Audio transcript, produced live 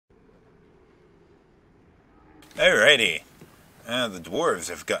Alrighty. The dwarves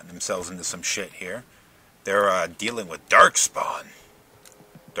have gotten themselves into some shit here. They're dealing with darkspawn.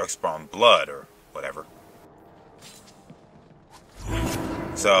 Darkspawn blood, or whatever.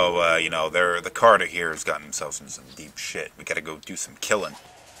 So, the Carter here has gotten themselves into some deep shit. We gotta go do some killing.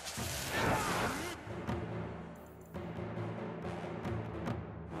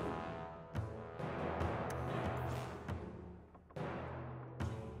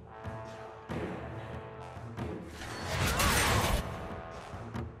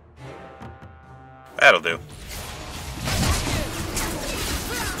 That'll do.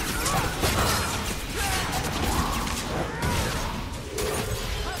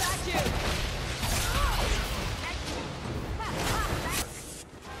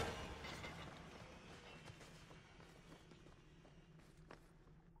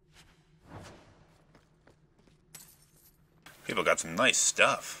 People got some nice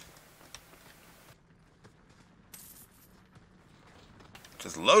stuff.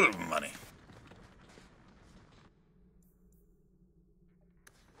 Just loaded with money.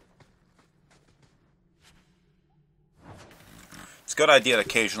 It's a good idea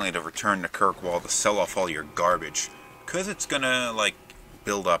occasionally to return to Kirkwall to sell off all your garbage, because it's gonna,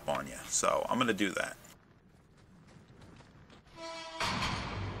 build up on you. So, I'm gonna do that.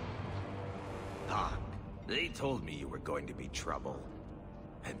 Ah, they told me you were going to be trouble.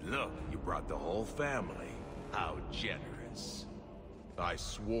 And look, you brought the whole family. How generous. I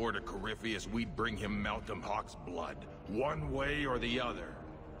swore to Corypheus we'd bring him Malcolm Hawk's blood, one way or the other.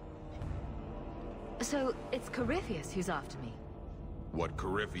 So, it's Corypheus who's after me? What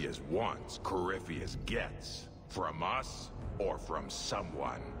Corypheus wants, Corypheus gets. From us, or from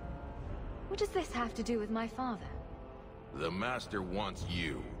someone. What does this have to do with my father? The Master wants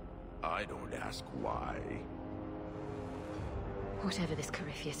you. I don't ask why. Whatever this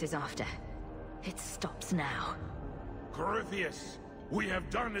Corypheus is after, it stops now. Corypheus, we have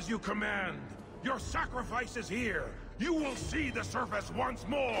done as you command. Your sacrifice is here. You will see the surface once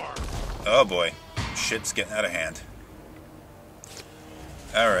more. Oh boy, shit's getting out of hand.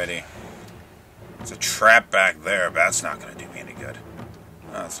 Alrighty. There's a trap back there, but that's not going to do me any good.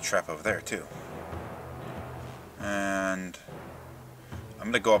 Oh, there's a trap over there, too. And I'm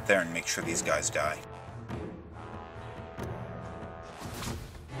going to go up there and make sure these guys die.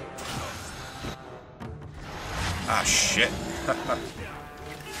 Ah, shit.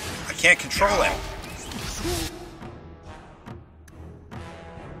 I can't control him.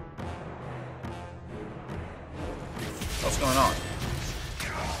 What's going on?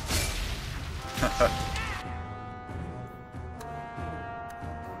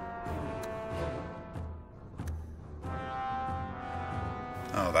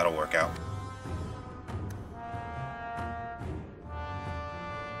 Oh, that'll work out.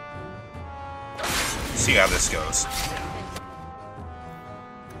 See how this goes.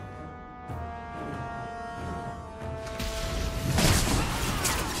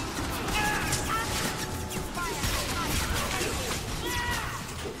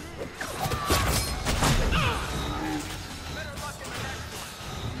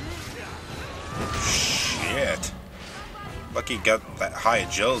 Shit. Lucky got that high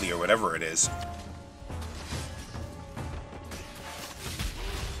agility or whatever it is.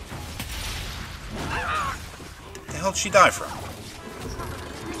 What the hell did she die from?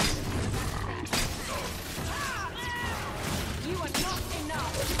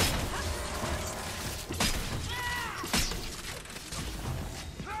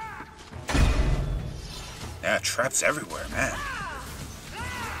 Yeah, traps everywhere, man.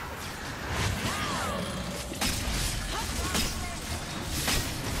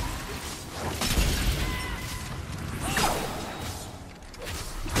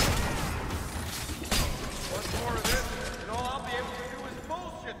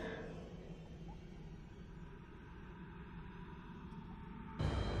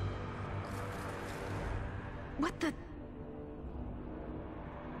 What the...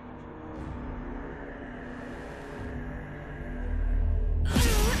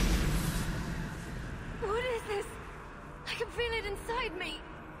 What is this? I can feel it inside me.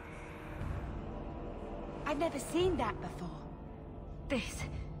 I've never seen that before. This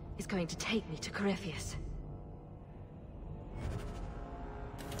is going to take me to Corypheus.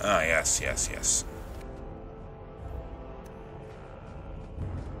 Ah, yes, yes, yes.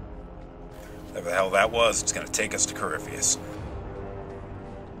 Whatever the hell that was, it's going to take us to Corypheus.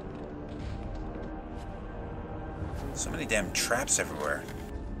 So many damn traps everywhere.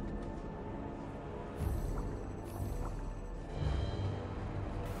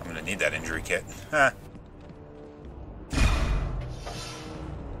 I'm going to need that injury kit. Huh.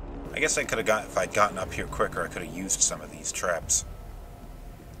 I guess I could have got, if I'd gotten up here quicker, I could have used some of these traps.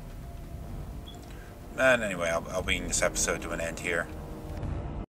 And anyway, I'll bring this episode to an end here.